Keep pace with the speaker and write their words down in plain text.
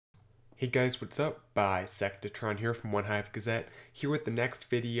Hey guys, what's up? Bisectatron here from OneHive Gazette, here with the next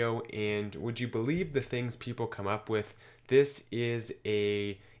video, and would you believe the things people come up with?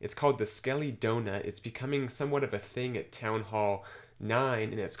 It's called the Skelly Doughnut. It's becoming somewhat of a thing at Town Hall 9,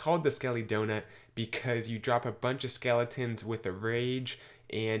 and it's called the Skelly Doughnut because you drop a bunch of skeletons with a rage,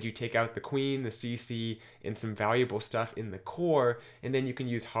 and you take out the queen, the CC, and some valuable stuff in the core, and then you can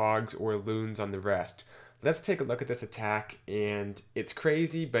use hogs or loons on the rest. Let's take a look at this attack, and it's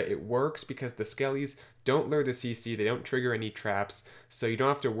crazy, but it works because the Skellies don't lure the CC, they don't trigger any traps, so you don't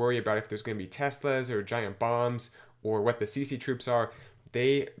have to worry about if there's going to be Teslas or giant bombs or what the CC troops are.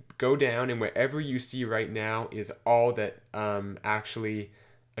 They go down, and whatever you see right now is all that actually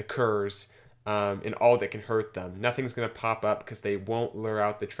occurs, and all that can hurt them. Nothing's going to pop up because they won't lure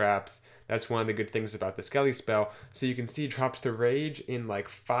out the traps. That's one of the good things about the Skelly spell. So you can see drops the rage in like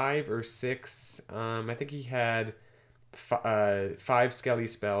 5 or 6. I think he had 5 Skelly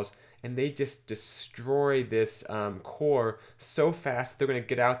spells, and they just destroy this core so fast that they're going to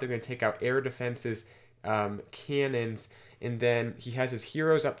get out. They're going to take out air defenses, cannons, and then he has his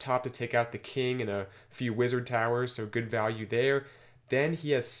heroes up top to take out the king and a few wizard towers, so good value there. Then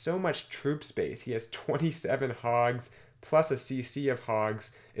he has so much troop space. He has 27 hogs plus a CC of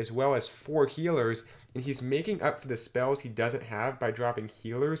hogs, as well as 4 healers, and he's making up for the spells he doesn't have by dropping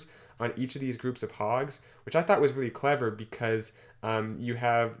healers on each of these groups of hogs, which I thought was really clever because you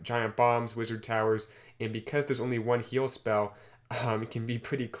have giant bombs, wizard towers, and because there's only one heal spell, it can be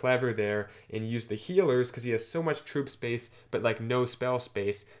pretty clever there and use the healers because he has so much troop space but like no spell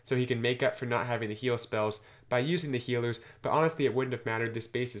space, so he can make up for not having the heal spells by using the healers. But honestly, it wouldn't have mattered. This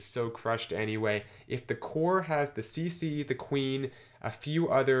base is so crushed anyway. If the core has the CC, the queen, a few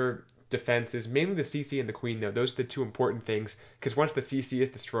other defenses, mainly the CC and the queen though, those are the 2 important things, because once the CC is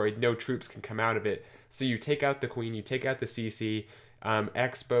destroyed, no troops can come out of it. So you take out the queen, you take out the CC,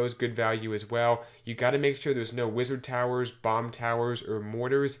 expos, good value as well. You got to make sure there's no wizard towers, bomb towers, or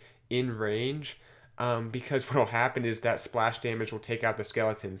mortars in range, because what will happen is that splash damage will take out the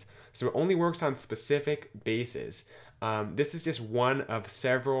skeletons. So it only works on specific bases. This is just one of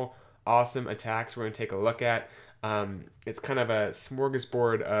several awesome attacks we're going to take a look at. It's kind of a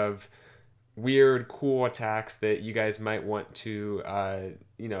smorgasbord of weird, cool attacks that you guys might want to,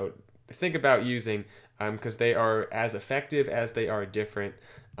 think about using, because they are as effective as they are different.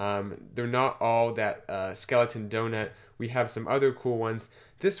 They're not all that skeleton donut. We have some other cool ones.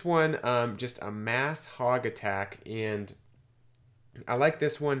 This one, just a mass hog attack, and I like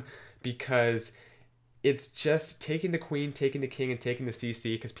this one because it's just taking the queen, taking the king, and taking the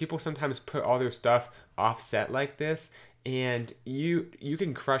CC, because people sometimes put all their stuff offset like this, and you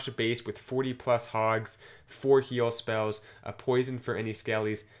can crush a base with 40 plus hogs, 4 heal spells, a poison for any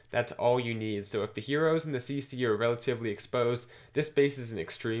skellies. That's all you need. So if the heroes and the CC are relatively exposed, this base is an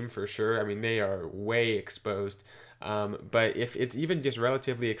extreme for sure. I mean, they are way exposed. But if it's even just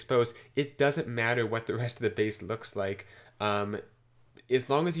relatively exposed, it doesn't matter what the rest of the base looks like. As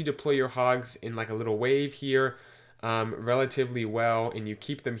long as you deploy your hogs in like a little wave here, relatively well, and you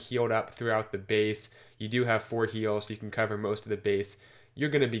keep them healed up throughout the base, you do have 4 heals, so you can cover most of the base, you're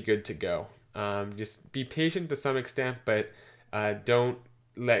going to be good to go. Just be patient to some extent, but don't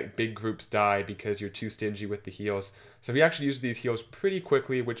let big groups die because you're too stingy with the heals. So we actually used these heals pretty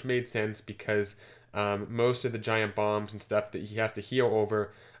quickly, which made sense because most of the giant bombs and stuff that he has to heal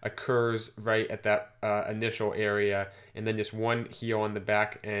over occurs right at that initial area, and then just 1 heal on the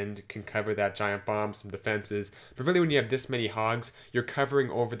back end can cover that giant bomb, some defenses. But really, when you have this many hogs, you're covering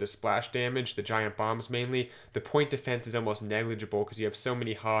over the splash damage, the giant bombs mainly. The point defense is almost negligible because you have so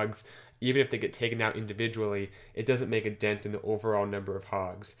many hogs. Even if they get taken out individually, it doesn't make a dent in the overall number of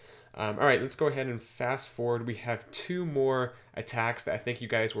hogs. All right, let's go ahead and fast forward. We have 2 more attacks that I think you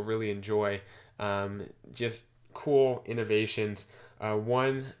guys will really enjoy. Just cool innovations.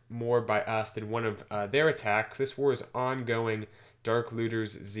 One more by us than one of their attacks. This war is ongoing. Dark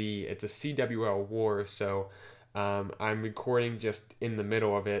Looters Z. It's a CWL war, so I'm recording just in the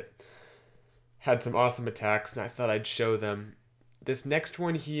middle of it. Had some awesome attacks, and I thought I'd show them. This next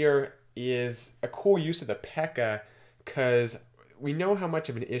one here is a cool use of the P.E.K.K.A. because we know how much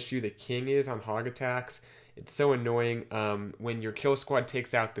of an issue the king is on hog attacks. It's so annoying when your kill squad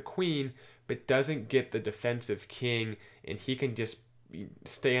takes out the queen but doesn't get the defensive king, and he can just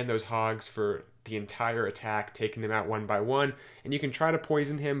stay on those hogs for the entire attack, taking them out one by one. And you can try to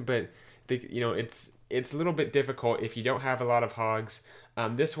poison him, but it's a little bit difficult if you don't have a lot of hogs.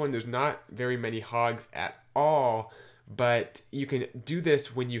 This one, there's not very many hogs at all, but you can do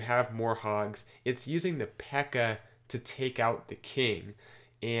this when you have more hogs. It's using the P.E.K.K.A. to take out the king,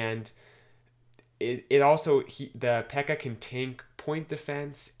 and it also, the P.E.K.K.A. can tank point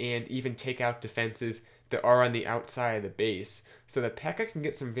defense and even take out defenses that are on the outside of the base. So the P.E.K.K.A can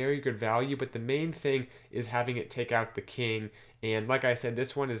get some very good value, but the main thing is having it take out the king. And like I said,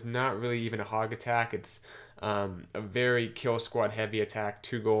 this one is not really even a hog attack. It's a very kill squad heavy attack,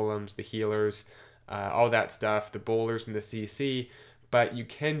 2 golems, the healers, all that stuff, the bowlers and the CC. But you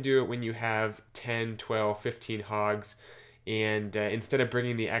can do it when you have 10, 12, 15 hogs. And instead of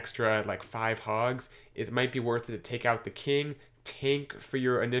bringing the extra like 5 hogs, it might be worth it to take out the king, tank for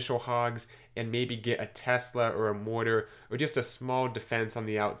your initial hogs, and maybe get a Tesla or a mortar or just a small defense on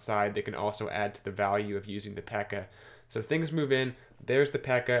the outside that can also add to the value of using the P.E.K.K.A. So things move in. There's the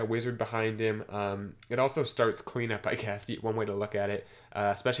P.E.K.K.A, a wizard behind him. It also starts cleanup, I guess, one way to look at it.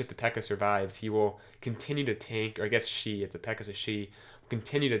 Especially if the P.E.K.K.A survives, he will continue to tank, or I guess it's a P.E.K.K.A's a she, will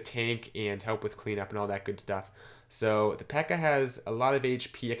continue to tank and help with cleanup and all that good stuff. So the P.E.K.K.A has a lot of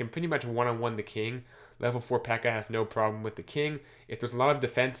HP. It can pretty much one-on-one the king. Level 4 P.E.K.K.A has no problem with the king. If there's a lot of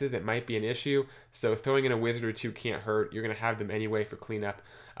defenses, that might be an issue. So throwing in a wizard or 2 can't hurt. You're going to have them anyway for cleanup.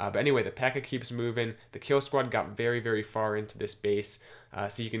 But anyway, the P.E.K.K.A keeps moving. The kill squad got very, very far into this base.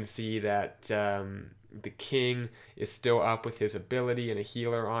 So you can see that the king is still up with his ability and a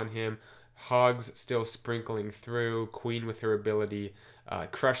healer on him. Hogs still sprinkling through. Queen with her ability.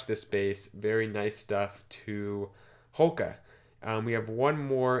 Crush this base. Very nice stuff to Holka. We have one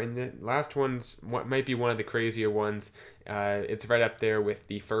more, and the last one's what might be one of the crazier ones. It's right up there with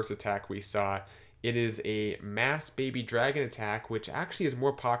the first attack we saw. It is a mass baby dragon attack, which actually is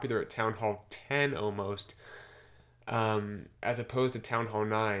more popular at Town Hall 10 almost, as opposed to Town Hall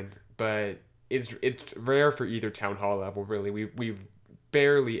 9. But it's rare for either Town Hall level, really. We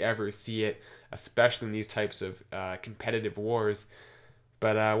barely ever see it, especially in these types of competitive wars.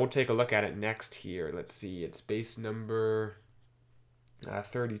 But we'll take a look at it next here. Let's see, it's base number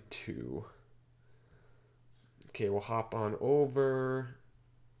 32. Okay, we'll hop on over.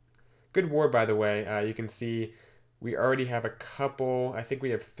 Good war, by the way. You can see we already have a couple. I think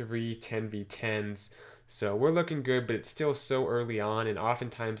we have 3 10v10s. So we're looking good, but it's still so early on, and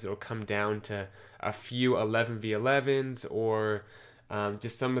oftentimes it'll come down to a few 11v11s or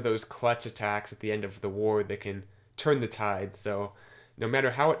just some of those clutch attacks at the end of the war that can turn the tide. So no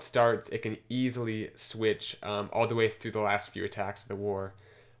matter how it starts, it can easily switch all the way through the last few attacks of the war.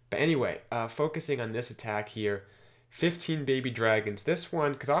 But anyway, focusing on this attack here, 15 baby dragons. This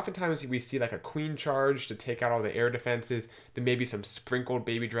one, because oftentimes we see like a queen charge to take out all the air defenses, then maybe some sprinkled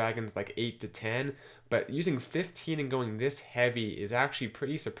baby dragons like 8 to 10. But using 15 and going this heavy is actually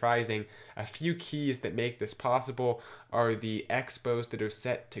pretty surprising. A few keys that make this possible are the expos that are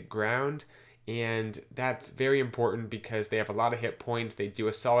set to ground. And that's very important because they have a lot of hit points. They do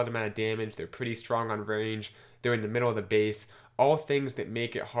a solid amount of damage. They're pretty strong on range. They're in the middle of the base. All things that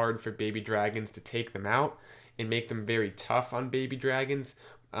make it hard for baby dragons to take them out and make them very tough on baby dragons.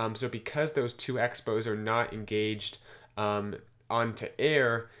 So because those 2 expos are not engaged onto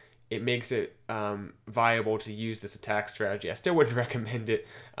air, it makes it viable to use this attack strategy. I still wouldn't recommend it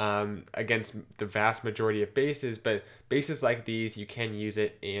against the vast majority of bases, but bases like these, you can use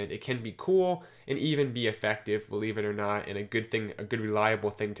it, and it can be cool and even be effective, believe it or not, and a good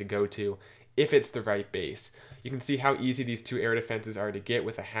reliable thing to go to if it's the right base. You can see how easy these 2 air defenses are to get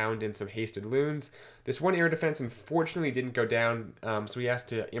with a hound and some hasted loons. This one air defense unfortunately didn't go down, so we has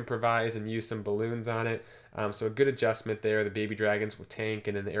to improvise and use some balloons on it. So a good adjustment there. The baby dragons will tank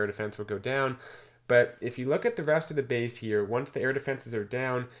and then the air defense will go down. But if you look at the rest of the base here, once the air defenses are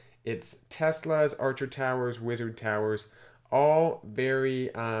down, it's Teslas, archer towers, wizard towers, all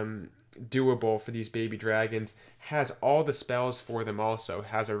very doable for these baby dragons. Has all the spells for them also.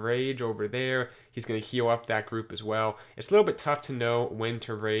 Has a rage over there. He's going to heal up that group as well. It's a little bit tough to know when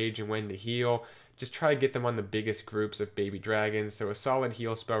to rage and when to heal. Just try to get them on the biggest groups of baby dragons. So a solid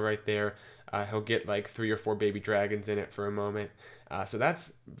heal spell right there. He'll get like 3 or 4 baby dragons in it for a moment. So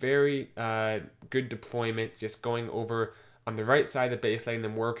that's very good deployment. Just going over on the right side of the base, letting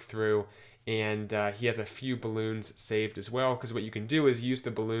them work through. And he has a few balloons saved as well, because what you can do is use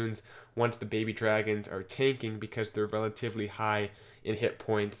the balloons once the baby dragons are tanking because they're relatively high in hit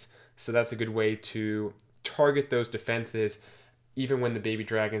points. So that's a good way to target those defenses even when the baby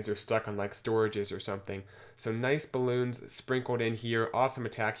dragons are stuck on like storages or something. So nice balloons sprinkled in here. Awesome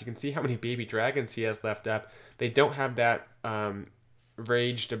attack. You can see how many baby dragons he has left up. They don't have that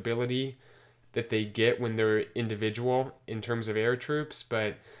raged ability that they get when they're individual in terms of air troops,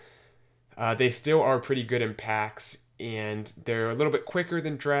 but they still are pretty good in packs, and they're a little bit quicker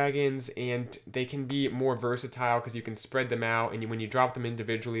than dragons, and they can be more versatile because you can spread them out, and when you drop them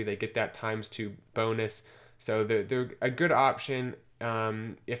individually, they get that ×2 bonus. So they're a good option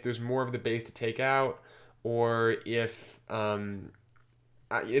if there's more of the base to take out, or if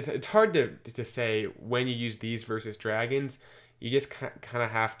it's hard to say when you use these versus dragons. You just kind of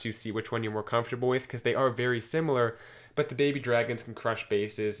have to see which one you're more comfortable with, because they are very similar, but the baby dragons can crush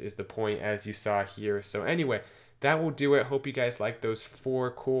bases is the point, as you saw here. So anyway, that will do it. Hope you guys like those 4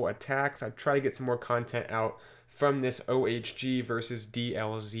 cool attacks. I'll try to get some more content out from this OHG versus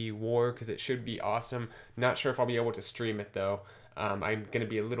DLZ war, because it should be awesome. Not sure if I'll be able to stream it though. I'm going to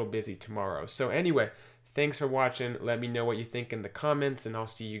be a little busy tomorrow. So anyway, thanks for watching. Let me know what you think in the comments, and I'll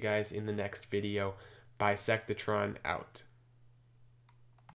see you guys in the next video. Bisectatron out.